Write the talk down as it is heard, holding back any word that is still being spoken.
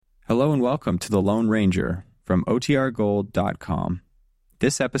Hello and welcome to The Lone Ranger from OTRGold.com.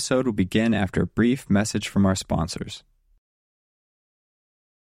 This episode will begin after a brief message from our sponsors.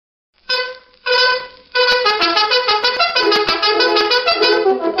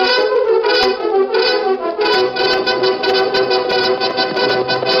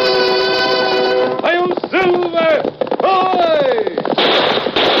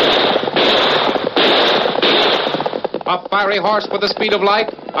 A fiery horse with the speed of light,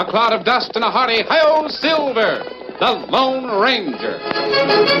 a cloud of dust, and a hearty "Hi-Yo, Silver!" The Lone Ranger.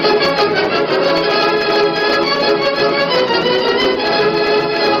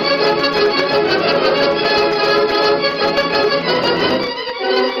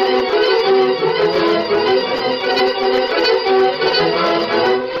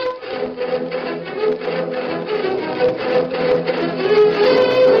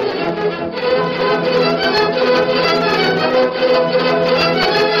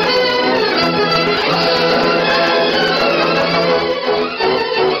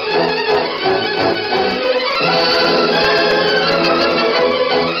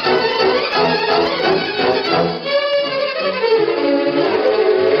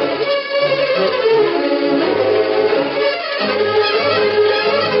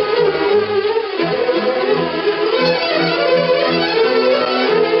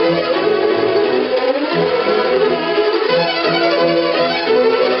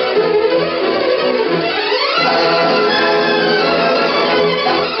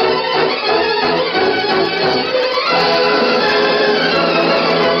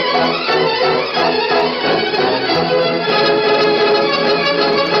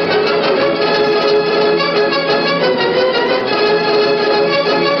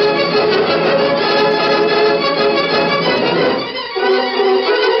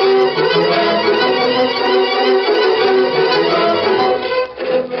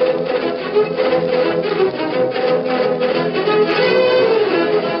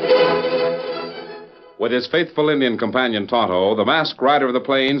 With his faithful Indian companion Tonto, the masked rider of the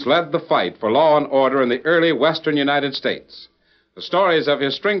plains led the fight for law and order in the early western United States. The stories of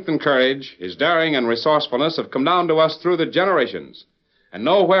his strength and courage, his daring and resourcefulness have come down to us through the generations. And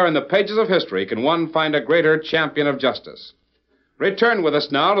nowhere in the pages of history can one find a greater champion of justice. Return with us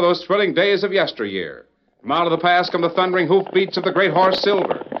now to those thrilling days of yesteryear. From out of the past come the thundering hoofbeats of the great horse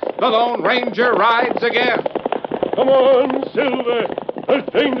Silver. The Lone Ranger rides again. Come on, Silver. There's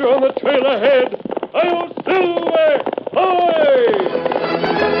danger on the trail ahead. Hi-Yo, Silver! Hi!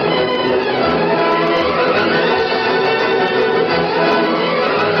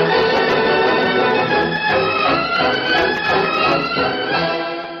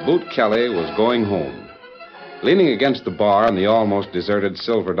 Boot Kelly was going home. Leaning against the bar in the almost deserted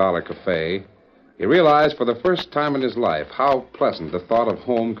Silver Dollar Cafe, he realized for the first time in his life how pleasant the thought of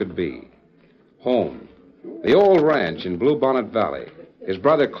home could be. Home. The old ranch in Bluebonnet Valley. His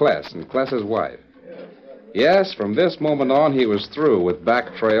brother Cless and Cless's wife. Yes, from this moment on, he was through with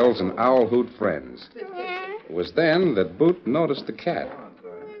back trails and owl hoot friends. It was then that Boot noticed the cat.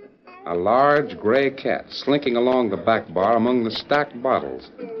 A large gray cat slinking along the back bar among the stacked bottles.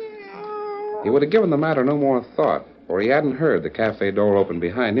 He would have given the matter no more thought, for he hadn't heard the cafe door open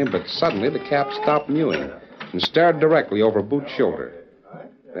behind him, but suddenly the cat stopped mewing and stared directly over Boot's shoulder.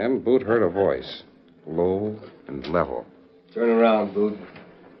 Then Boot heard a voice, low and level. Turn around, Boot.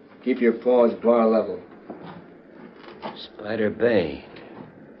 Keep your paws bar level. Spider Bane.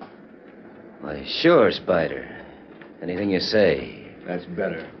 Why, sure, Spider. Anything you say. That's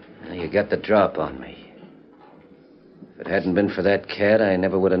better. Well, you got the drop on me. If it hadn't been for that cat, I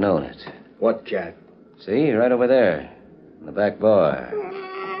never would have known it. What cat? See, right over there, in the back bar.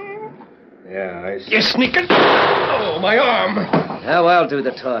 Yeah, I see. You sneaking! Oh, my arm! Now I'll do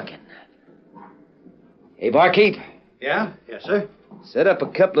the talking. Hey, barkeep. Yeah? Yes, sir. Set up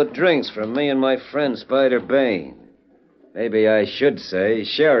a couple of drinks for me and my friend Spider Bane. Maybe I should say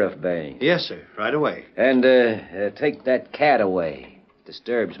Sheriff Bane. Yes, sir. Right away. And take that cat away.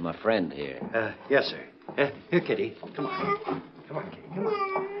 Disturbs my friend here. Yes, sir. Here, Kitty. Come on. Come on, Kitty. Come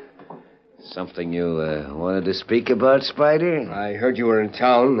on. Something you wanted to speak about, Spider? I heard you were in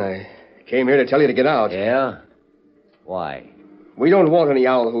town. I came here to tell you to get out. Yeah? Why? We don't want any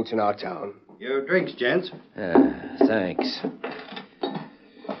owl hoots in our town. Your drinks, gents. Thanks.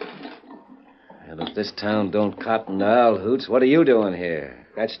 Well, if this town don't cotton to owl hoots, what are you doing here?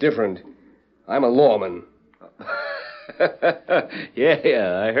 That's different. I'm a lawman.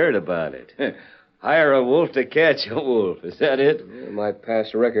 Yeah, I heard about it. Hire a wolf to catch a wolf. Is that it? Yeah, my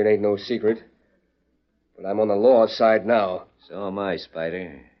past record ain't no secret. But I'm on the law side now. So am I,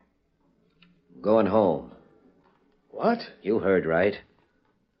 Spider. I'm going home. What? You heard right.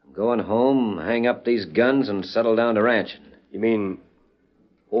 I'm Going home, hang up these guns, and settle down to ranching. You mean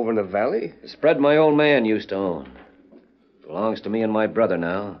over in the valley? The spread my old man used to own. Belongs to me and my brother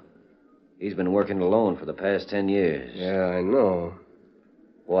now. He's been working alone for the past 10 years. Yeah, I know.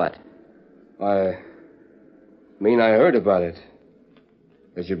 What? I heard about it.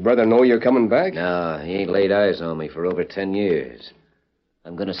 Does your brother know you're coming back? No, he ain't laid eyes on me for over 10 years.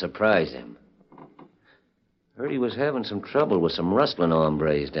 I'm going to surprise him. Heard he was having some trouble with some rustling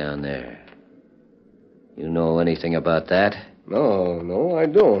hombres down there. You know anything about that? No, I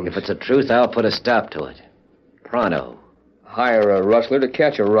don't. If it's the truth, I'll put a stop to it. Pronto. Hire a rustler to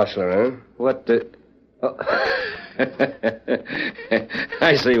catch a rustler, huh? What the... Oh.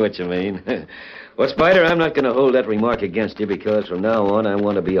 I see what you mean. Well, Spider, I'm not going to hold that remark against you because from now on I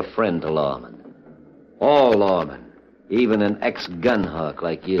want to be a friend to lawmen. All lawmen. Even an ex-gun hawk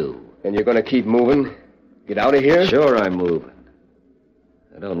like you. And you're going to keep moving? Get out of here? Sure I'm moving.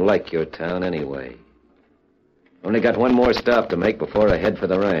 I don't like your town anyway. Only got one more stop to make before I head for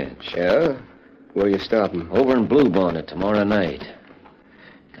the ranch. Yeah? Where are you stopping? Over in Bluebonnet tomorrow night.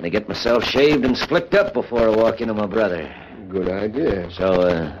 Gonna get myself shaved and slicked up before I walk into my brother. Good idea.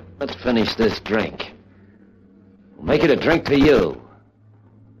 So, let's finish this drink. We'll make it a drink to you.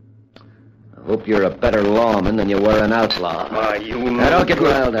 I hope you're a better lawman than you were an outlaw. Ah, you know... Now, don't get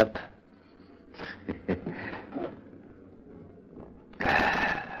riled up.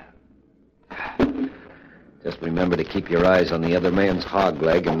 Just remember to keep your eyes on the other man's hog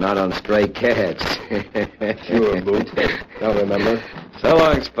leg and not on stray cats. Sure, Boot. I'll remember. So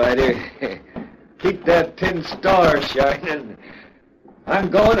long, Spider. Keep that tin star shining. I'm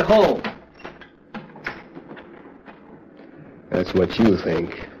going home. That's what you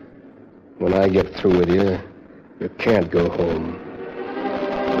think. When I get through with you, you can't go home.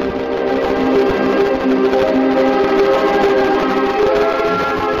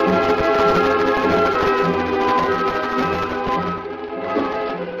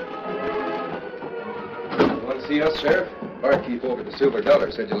 Want to see us, Sheriff? Barkeep over at the Silver Dollar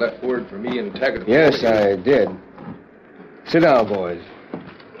said you left word for me and Taggart. Yes, I did. Sit down, boys.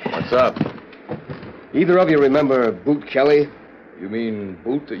 What's up? Either of you remember Boot Kelly? You mean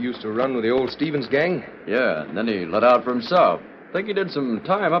Boot that used to run with the old Stevens gang? Yeah, and then he let out for himself. Think he did some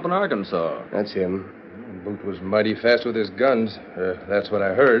time up in Arkansas. That's him. Boot was mighty fast with his guns. That's what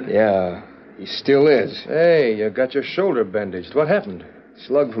I heard. Yeah, he still is. Hey, you got your shoulder bandaged. What happened?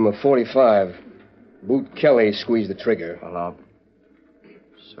 Slug from a .45. Boot Kelly squeezed the trigger. Well,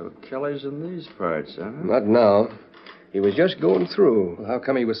 so Kelly's in these parts, huh? Not now. He was just going through. Well, how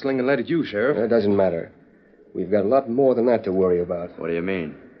come he was slinging lead at you, Sheriff? It doesn't matter. We've got a lot more than that to worry about. What do you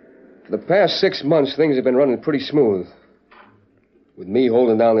mean? For the past 6 months, things have been running pretty smooth. With me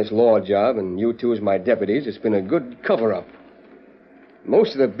holding down this law job and you two as my deputies, it's been a good cover-up.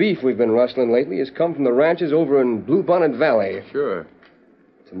 Most of the beef we've been rustling lately has come from the ranches over in Bluebonnet Valley. Sure.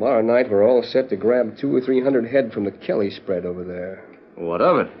 Tomorrow night, we're all set to grab 200 or 300 head from the Kelly spread over there. What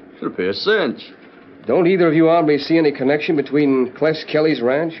of it? Should be a cinch. Don't either of you hombres see any connection between Cless Kelly's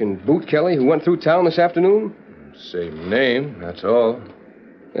ranch and Boot Kelly, who went through town this afternoon? Same name, that's all.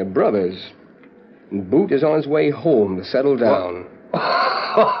 They're brothers. And Boot is on his way home to settle down.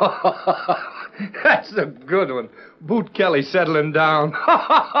 That's a good one. Boot Kelly settling down.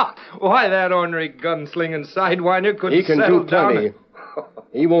 Why, that ornery gunslinging sidewinder couldn't He can settle do plenty. down.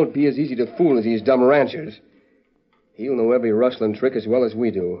 He won't be as easy to fool as these dumb ranchers. He'll know every rustling trick as well as we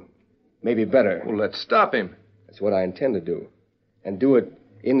do. Maybe better. Well, let's stop him. That's what I intend to do. And do it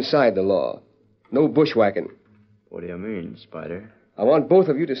inside the law. No bushwhacking. What do you mean, Spider? I want both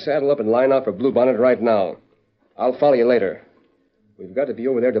of you to saddle up and line out for Bluebonnet right now. I'll follow you later. We've got to be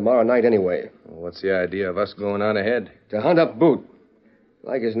over there tomorrow night anyway. Well, what's the idea of us going on ahead? To hunt up Boot.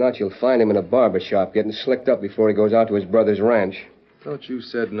 Like as not, you'll find him in a barber shop getting slicked up before he goes out to his brother's ranch. Thought you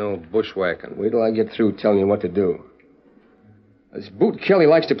said no bushwhacking. Wait till I get through telling you what to do. This Boot Kelly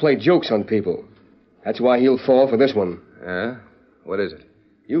likes to play jokes on people. That's why he'll fall for this one. Huh? What is it?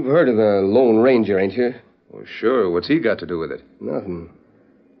 You've heard of the Lone Ranger, ain't you? Well, sure. What's he got to do with it? Nothing.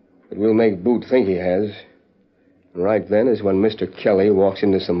 But we'll make Boot think he has. And right then is when Mr. Kelly walks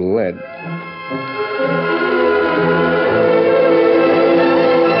into some lead.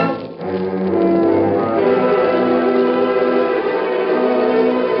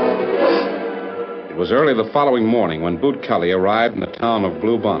 It was early the following morning when Boot Kelly arrived in the town of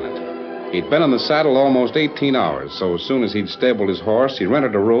Bluebonnet. He'd been in the saddle almost 18 hours, so as soon as he'd stabled his horse, he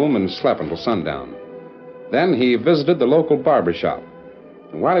rented a room and slept until sundown. Then he visited the local barber shop.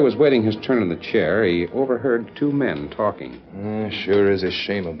 And while he was waiting his turn in the chair, he overheard two men talking. Sure is a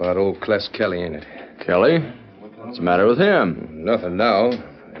shame about old Cless Kelly, ain't it? Kelly? What's the matter with him? Nothing now.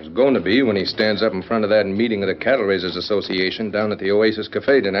 There's going to be when he stands up in front of that meeting of the Cattle Raisers Association down at the Oasis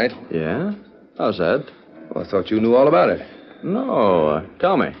Cafe tonight. Yeah? How's that? Well, I thought you knew all about it. No,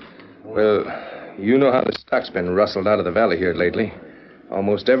 tell me. Well, you know how the stock's been rustled out of the valley here lately.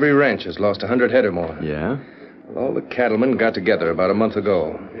 Almost every ranch has lost 100 head or more. Yeah? Well, all the cattlemen got together about a month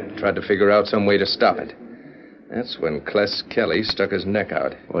ago. Tried to figure out some way to stop it. That's when Cless Kelly stuck his neck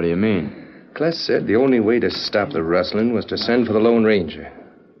out. What do you mean? Cless said the only way to stop the rustling was to send for the Lone Ranger.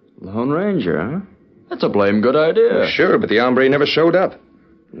 Lone Ranger, huh? That's a blame good idea. Well, sure, but the hombre never showed up.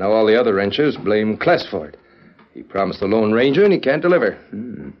 Now all the other ranchers blame Cless for it. He promised the Lone Ranger and he can't deliver.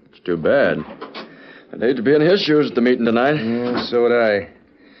 It's too bad. I'd hate to be in his shoes at the meeting tonight. Yeah, so would I.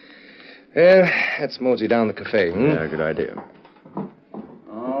 Well, let's mosey down the cafe. Yeah, good idea.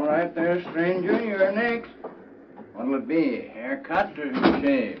 All right there, stranger. You're next. What'll it be? Haircut or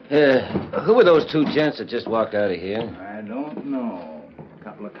shave? Who were those two gents that just walked out of here? I don't know. A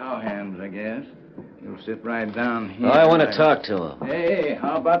couple of cowhands, I guess. You'll sit right down here. I want to talk to them. Hey,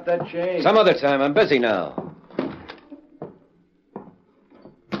 how about that shave? Some other time. I'm busy now.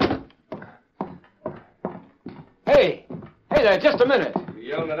 Hey! Hey there, just a minute. You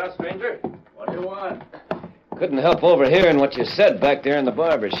yelling at us, stranger? What do you want? Couldn't help overhearing what you said back there in the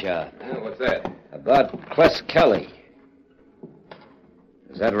barber shop. What's that? About Cless Kelly.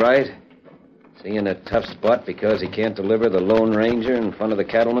 Is that right? Is he in a tough spot because he can't deliver the Lone Ranger in front of the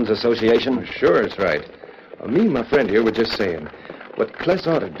Cattlemen's Association? Sure, it's right. Me and my friend here were just saying, what Cless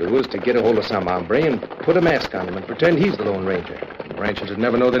ought to do is to get a hold of some hombre and put a mask on him and pretend he's the Lone Ranger. The ranchers would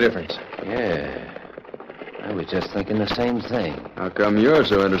never know the difference. Yeah. I was just thinking the same thing. How come you're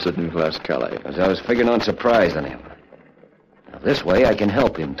so interested in Cless Kelly? Because I was figuring on surprising him. Now, this way I can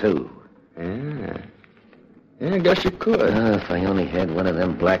help him, too. Yeah, I guess you could. If I only had one of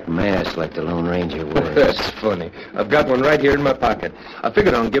them black masks like the Lone Ranger wears. That's funny. I've got one right here in my pocket. I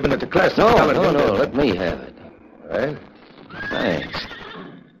figured on giving it to Cless. No, let me have it. All right. Thanks.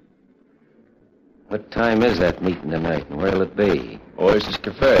 What time is that meeting tonight, and where'll it be? Oasis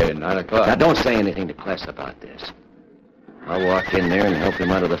Cafe, 9 o'clock. Now, don't say anything to Cless about this. I'll walk in there and help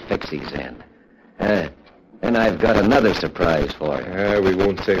him out of the fix he's in. Then I've got another surprise for him. We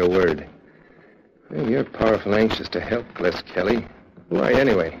won't say a word. Well, you're powerful anxious to help Cless Kelly. Why,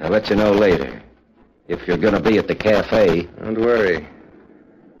 anyway? I'll let you know later. If you're going to be at the cafe. Don't worry.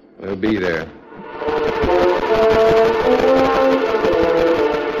 We'll be there.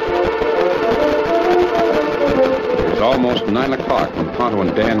 It was almost 9 o'clock when Tonto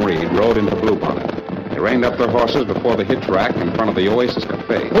and Dan Reed rode into Bluebonnet. They reined up their horses before the hitch rack in front of the Oasis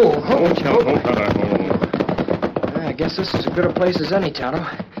Cafe. I guess this is as good a place as any, Tonto.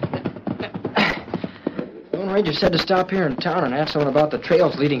 Lone Ranger said to stop here in town and ask someone about the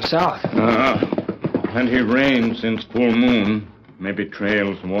trails leading south. Plenty rain since full moon. Maybe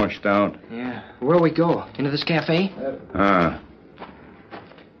trails washed out. Yeah. Where'll we go? Into this cafe?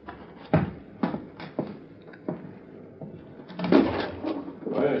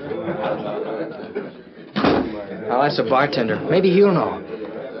 I'll ask the bartender. Maybe he'll know.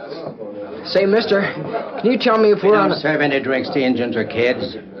 Say, mister, can you tell me if we're on... Don't serve any drinks to Injuns or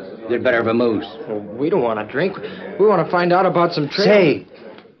kids. You'd better vamoose. Well, we don't want to drink. We want to find out about some trails. Say,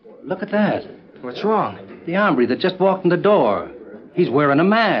 look at that. What's wrong? The hombre that just walked in the door. He's wearing a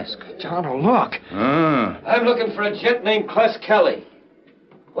mask. Tonto, look. I'm looking for a gent named Cless Kelly.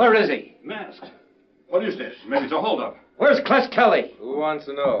 Where is he? Masked. What is this? Maybe it's a holdup. Where's Cless Kelly? Who wants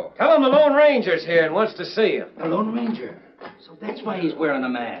to know? Tell him the Lone Ranger's here and wants to see him. The Lone Ranger. So that's why he's wearing a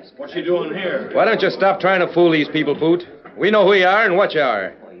mask. What's he doing here? Why don't you stop trying to fool these people, Boot? We know who you are and what you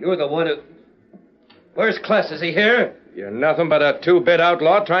are. Well, you're the one who... Where's Cless? Is he here? You're nothing but a two-bit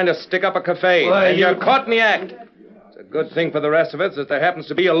outlaw trying to stick up a cafe. Why, and you're caught in the act. It's a good thing for the rest of us that there happens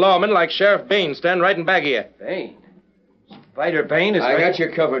to be a lawman like Sheriff Bain standing right in back of you. Bain? Spider Bain is... I got you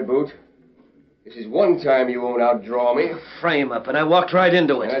covered, Boot. This is one time you won't outdraw me. Frame up, and I walked right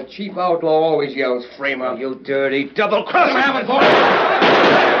into it. A cheap outlaw always yells frame up. You dirty double-crosser!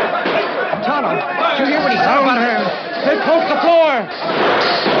 Tonto, did you hear what he said about her? Stay close to the floor!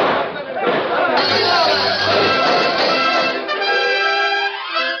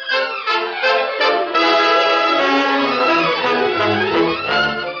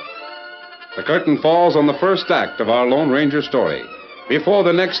 The curtain falls on the first act of our Lone Ranger story. Before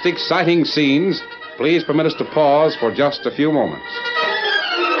the next exciting scenes, please permit us to pause for just a few moments.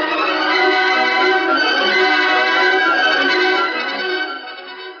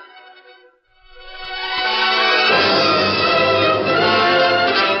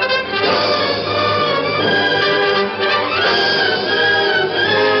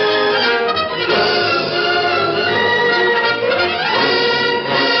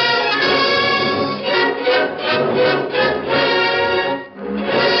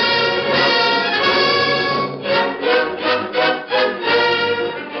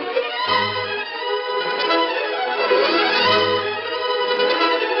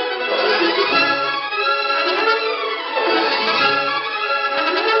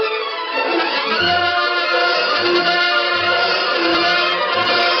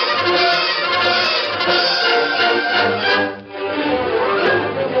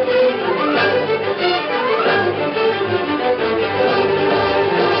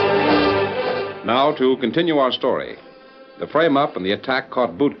 now to continue our story. The frame-up and the attack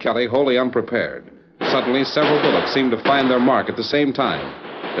caught Boot Kelly wholly unprepared. Suddenly, several bullets seemed to find their mark at the same time.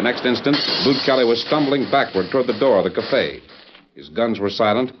 The next instant, Boot Kelly was stumbling backward toward the door of the cafe. His guns were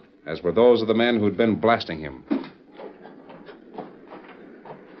silent, as were those of the men who'd been blasting him.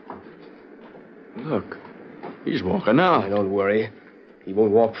 Look, he's walking out. Don't worry. He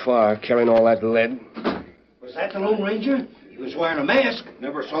won't walk far carrying all that lead. Was that the Lone Ranger? He was wearing a mask.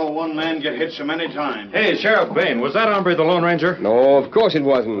 Never saw one man get hit so many times. Hey, Sheriff Bain, was that hombre the Lone Ranger? No, of course it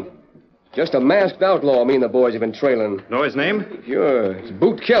wasn't. Just a masked outlaw me and the boys have been trailing. Know his name? Sure, it's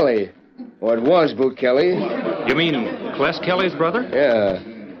Boot Kelly. Or it was Boot Kelly. You mean Cless Kelly's brother? Yeah.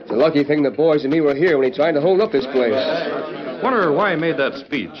 It's a lucky thing the boys and me were here when he tried to hold up this place. Wonder why he made that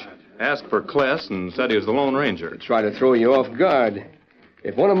speech. Asked for Cless and said he was the Lone Ranger. Try to throw you off guard.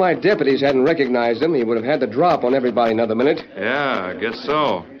 If one of my deputies hadn't recognized him, he would have had the drop on everybody in another minute. Yeah, I guess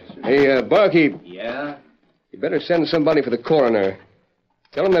so. Hey, barkeep. Yeah? You better send somebody for the coroner.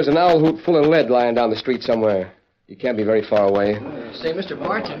 Tell him there's an owl hoop full of lead lying down the street somewhere. He can't be very far away. Say, Mr.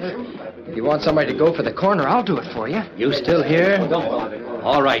 Bartender, if you want somebody to go for the coroner, I'll do it for you. You still here?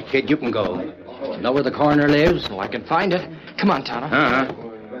 All right, kid, you can go. Know where the coroner lives? Well, I can find it. Come on, Tonto. Uh-huh.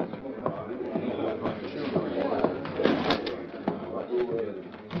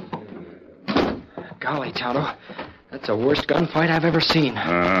 Golly, Tonto, that's the worst gunfight I've ever seen.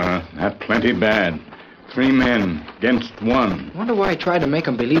 That plenty bad. 3 men against 1. Wonder why I tried to make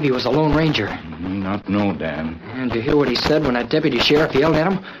him believe he was a Lone Ranger. Not know, Dan. And did you hear what he said when that deputy sheriff yelled at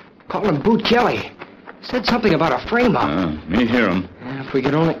him? Called him Boot Kelly. Said something about a frame-up. Me hear him. If we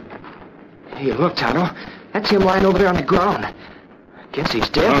could only... Hey, look, Tonto. That's him lying over there on the ground. Guess he's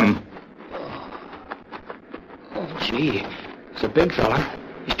dead. Oh, gee. It's a big fella.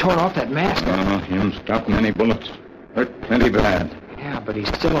 He's torn off that mask. Him stopped many bullets. Hurt plenty bad. Yeah, but he's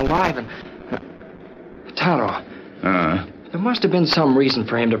still alive and... Tonto, Uh, there must have been some reason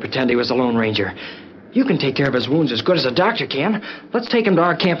for him to pretend he was a Lone Ranger. You can take care of his wounds as good as a doctor can. Let's take him to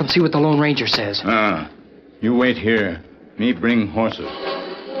our camp and see what the Lone Ranger says. you wait here. Me bring horses.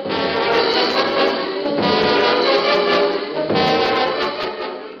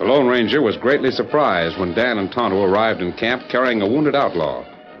 The Lone Ranger was greatly surprised when Dan and Tonto arrived in camp carrying a wounded outlaw.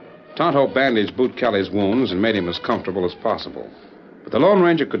 Tonto bandaged Boot Kelly's wounds and made him as comfortable as possible. But the Lone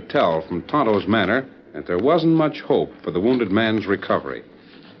Ranger could tell from Tonto's manner that there wasn't much hope for the wounded man's recovery.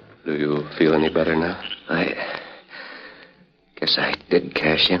 Do you feel any better now? I guess I did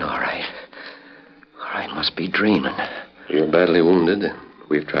cash in all right. Or I must be dreaming. You're badly wounded.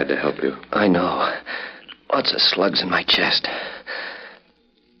 We've tried to help you. I know. Lots of slugs in my chest.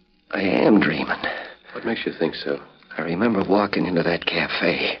 I am dreaming. What makes you think so? I remember walking into that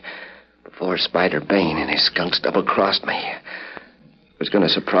cafe before Spider Bain and his skunks double-crossed me. I was going to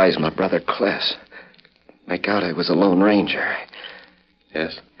surprise my brother Cless. Make out I was a Lone Ranger.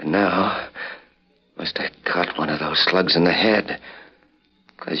 Yes? And now, must have caught one of those slugs in the head.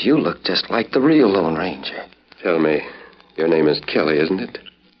 Because you look just like the real Lone Ranger. Tell me, your name is Kelly, isn't it?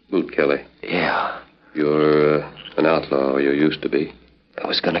 Boot Kelly. Yeah. You're an outlaw, or you used to be. I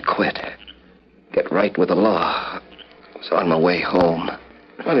was going to quit. Get right with the law. I was on my way home.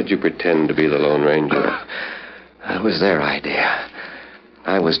 Why did you pretend to be the Lone Ranger? It was their idea.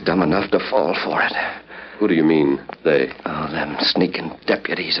 I was dumb enough to fall for it. Who do you mean, they? Oh, them sneaking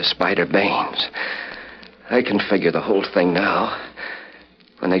deputies of Spider Bain's. I can figure the whole thing now.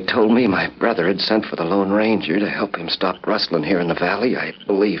 When they told me my brother had sent for the Lone Ranger to help him stop rustling here in the valley, I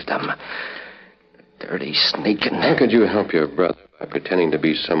believed them. Dirty sneaking. How could you help your brother by pretending to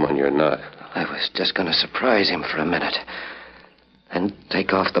be someone you're not? I was just going to surprise him for a minute. And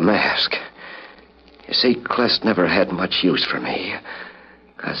take off the mask. You see, Cless never had much use for me.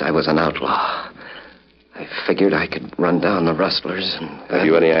 Because I was an outlaw. I figured I could run down the rustlers and... Have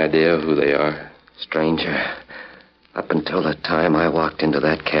you any idea who they are? Stranger. Up until the time I walked into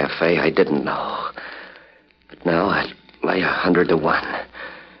that cafe, I didn't know. But now I'd lay 100 to 1.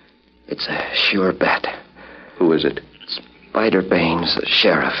 It's a sure bet. Who is it? Spider Bain's the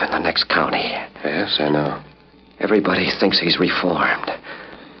sheriff in the next county. Yes, I know. Everybody thinks he's reformed.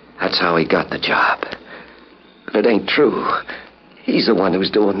 That's how he got the job. But it ain't true. He's the one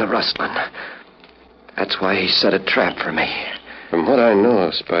who's doing the rustling. That's why he set a trap for me. From what I know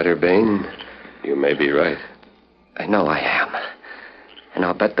of Spider Bain, you may be right. I know I am. And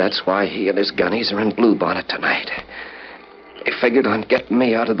I'll bet that's why he and his gunnies are in Bluebonnet tonight. They figured on getting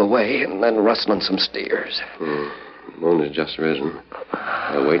me out of the way and then rustling some steers. The moon has just risen.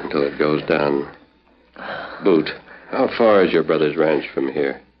 I'll wait until it goes down. Boot, how far is your brother's ranch from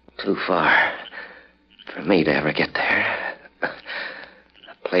here? Too far for me to ever get there.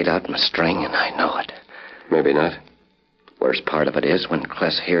 played out my string, and I know it. Maybe not. Worst part of it is, when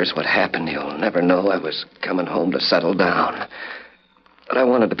Cless hears what happened, he'll never know I was coming home to settle down. But I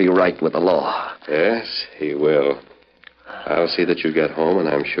wanted to be right with the law. Yes, he will. I'll see that you get home, and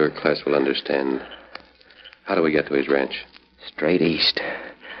I'm sure Cless will understand. How do we get to his ranch? Straight east.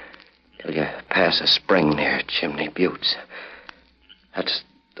 Till you pass a spring near Chimney Buttes. That's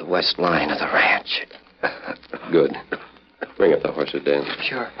the west line of the ranch. Good. Bring up the horses, Dan.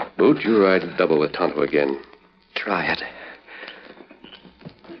 Sure. Boot, you ride double with Tonto again. Try it.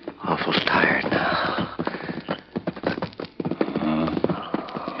 Awful tired now.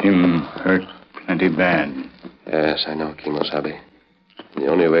 Him hurt plenty bad. Yes, I know, Kimosabe. The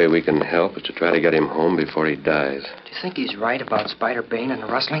only way we can help is to try to get him home before he dies. Do you think he's right about Spider Bane and the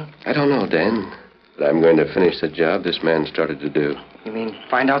rustling? I don't know, Dan. But I'm going to finish the job this man started to do. You mean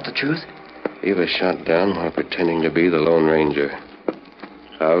find out the truth? He was shot down while pretending to be the Lone Ranger.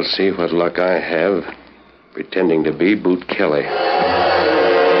 I'll see what luck I have pretending to be Boot Kelly.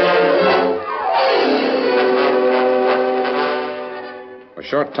 A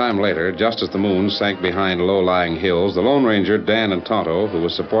short time later, just as the moon sank behind low-lying hills, the Lone Ranger, Dan, and Tonto, who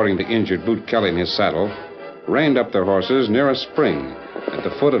was supporting the injured Boot Kelly in his saddle, reined up their horses near a spring at the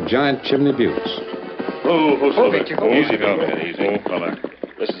foot of giant Chimney Buttes. Victor. Easy, fella. Easy, fella.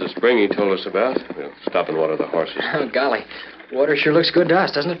 This is the spring he told us about. We'll stop and water the horses. Oh, golly. Water sure looks good to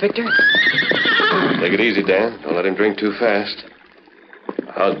us, doesn't it, Victor? Take it easy, Dan. Don't let him drink too fast.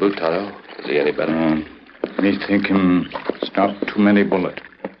 How's Boot, Tonto? Is he any better? Me think him stop too many bullet.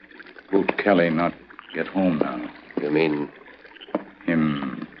 Boot Kelly not get home now. You mean?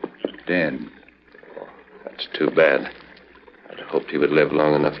 Him dead. Oh, that's too bad. I'd hoped he would live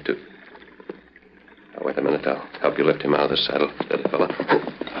long enough to... Now, wait a minute. I'll help you lift him out of the saddle. Steady, fella.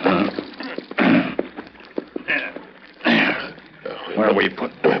 Where we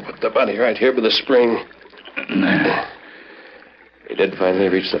put the body right here by the spring. He did finally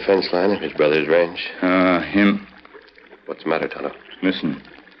reach the fence line of his brother's ranch. Him. What's the matter, Tonto? Listen.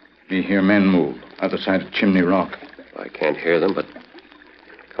 Me hear men move. Other side of Chimney Rock. I can't hear them, but...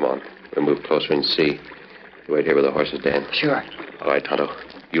 Come on. We'll move closer and see. You wait here with the horses, Dan. Sure. All right, Tonto.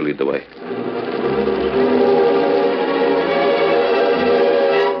 You lead the way.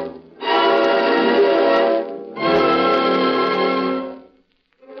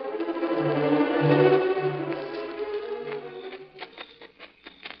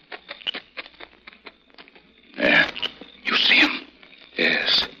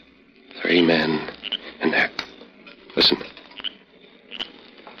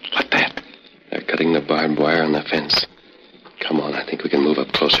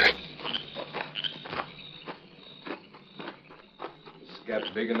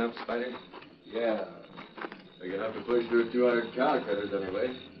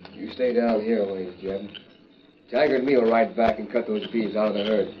 You stay down here a ways, Jeb. Tiger and me will ride back and cut those beeves out of the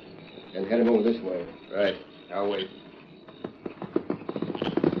herd. And head them over this way. Right. I'll wait.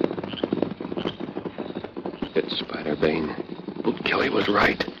 It's Spider Bane. Boot Kelly was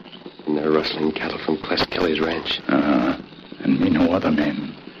right. And they're rustling cattle from Cless Kelly's ranch. And me no other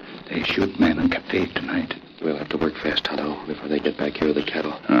men. They shoot men in cafe tonight. We'll have to work fast, Tonto, before they get back here with the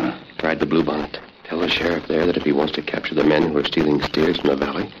cattle. Ride the Bluebonnet. Tell the sheriff there that if he wants to capture the men who are stealing steers from the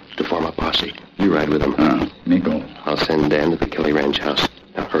valley, to form a posse. You ride with them. Me go. I'll send Dan to the Kelly ranch house.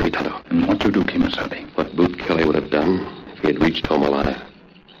 Now, hurry, Tonto. And what you do, Kimosabe? What Boot Kelly would have done if he had reached home alive.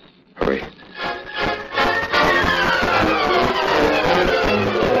 Hurry.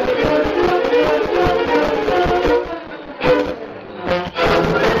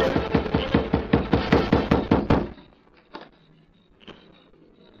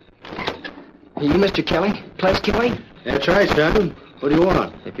 You Mr. Kelly? Cless Kelly? That's right, son. What do you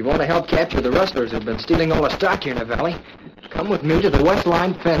want? If you want to help capture the rustlers who've been stealing all the stock here in the valley, come with me to the west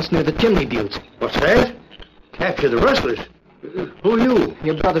line fence near the Chimney Buttes. What's that? Capture the rustlers? Who are you?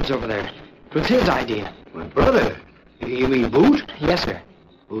 Your brother's over there. It was his idea. My brother? You mean Boot? Yes, sir.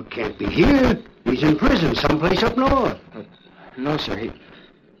 Boot can't be here. He's in prison someplace up north. No, sir. He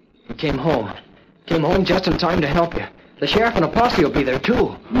came home. Came home just in time to help you. The sheriff and a posse will be there,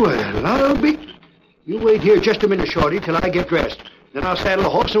 too. Well, I'll be... You wait here just a minute, Shorty, till I get dressed. Then I'll saddle the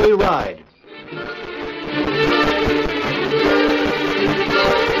horse and we'll ride.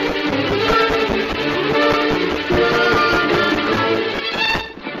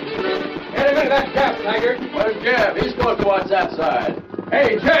 Get him into that cab, Tiger. Where's Jeb? He's going towards that side.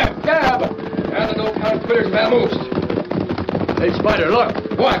 Hey, Jeb! Jeb! Now the no counterfeiters vamoosed. Hey, Spider, look.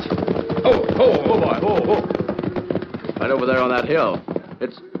 What? Oh, boy. Oh. Right over there on that hill.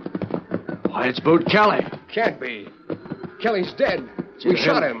 Why, it's Boot Kelly. Can't be. Kelly's dead. We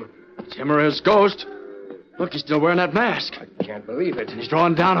shot him. It's him or his ghost. Look, he's still wearing that mask. I can't believe it. He's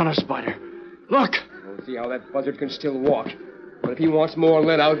drawing down on us, Spider. Look. We'll see how that buzzard can still walk. But if he wants more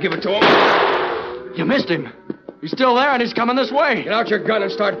lead, I'll give it to him. You missed him. He's still there, and he's coming this way. Get out your gun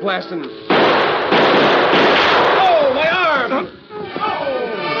and start blasting. Oh, my arm!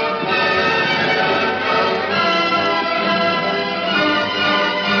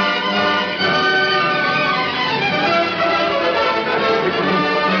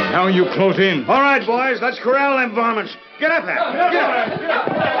 Now you close in. All right, boys, let's corral them varmints. Get up there.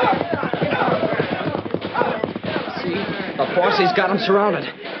 See, the posse's got them surrounded.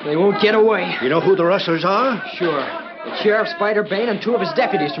 They won't get away. You know who the rustlers are? Sure. The Sheriff Spider Bane and 2 of his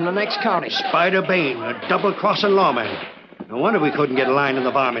deputies from the next county. Spider Bane, a double-crossing lawman. No wonder we couldn't get a line in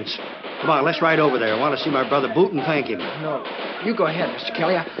the varmints. Come on, let's ride over there. I want to see my brother Boot and thank him. No. You go ahead, Mr.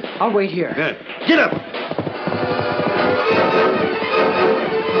 Kelly. I'll wait here. Good. Get up!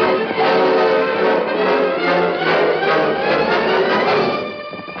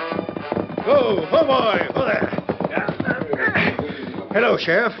 Oh, boy. Oh, there. Hello,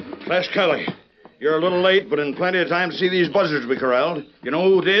 Sheriff. Les Kelly. You're a little late, but in plenty of time to see these buzzards we corralled. You know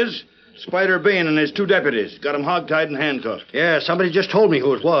who it is? Spider Bane and his 2 deputies. Got him hogtied and handcuffed. Yeah, somebody just told me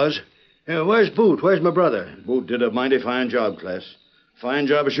who it was. Where's Boot? Where's my brother? Boot did a mighty fine job, Cless. Fine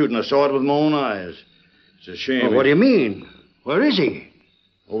job of shooting. I saw it with my own eyes. It's a shame. Well, what do you mean? Where is he?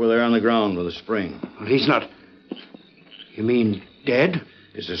 Over there on the ground with the spring. Well, he's not... You mean dead?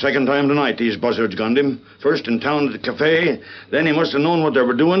 It's the second time tonight these buzzards gunned him. First in town at the cafe. Then he must have known what they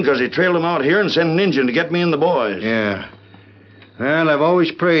were doing because he trailed them out here and sent an engine to get me and the boys. Yeah. Well, I've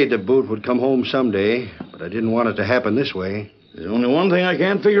always prayed that Boot would come home someday, but I didn't want it to happen this way. There's only one thing I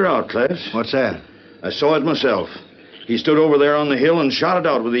can't figure out, Cless. What's that? I saw it myself. He stood over there on the hill and shot it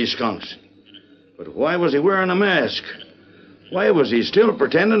out with these skunks. But why was he wearing a mask? Why was he still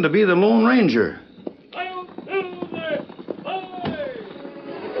pretending to be the Lone Ranger?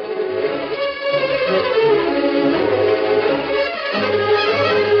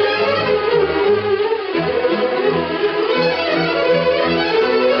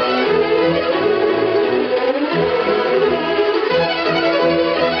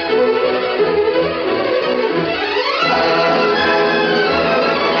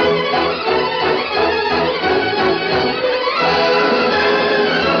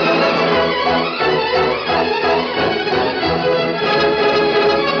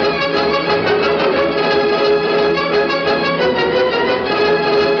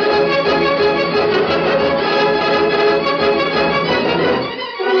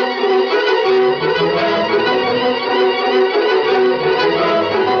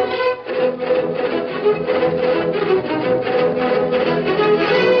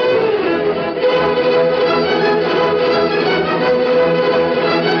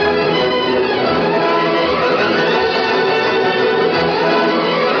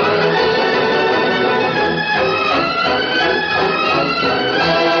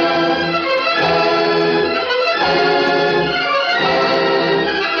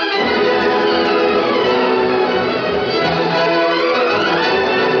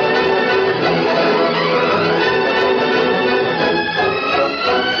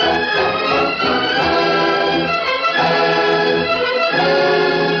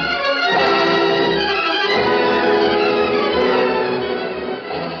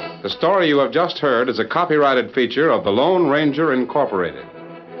 The story you have just heard is a copyrighted feature of the Lone Ranger Incorporated.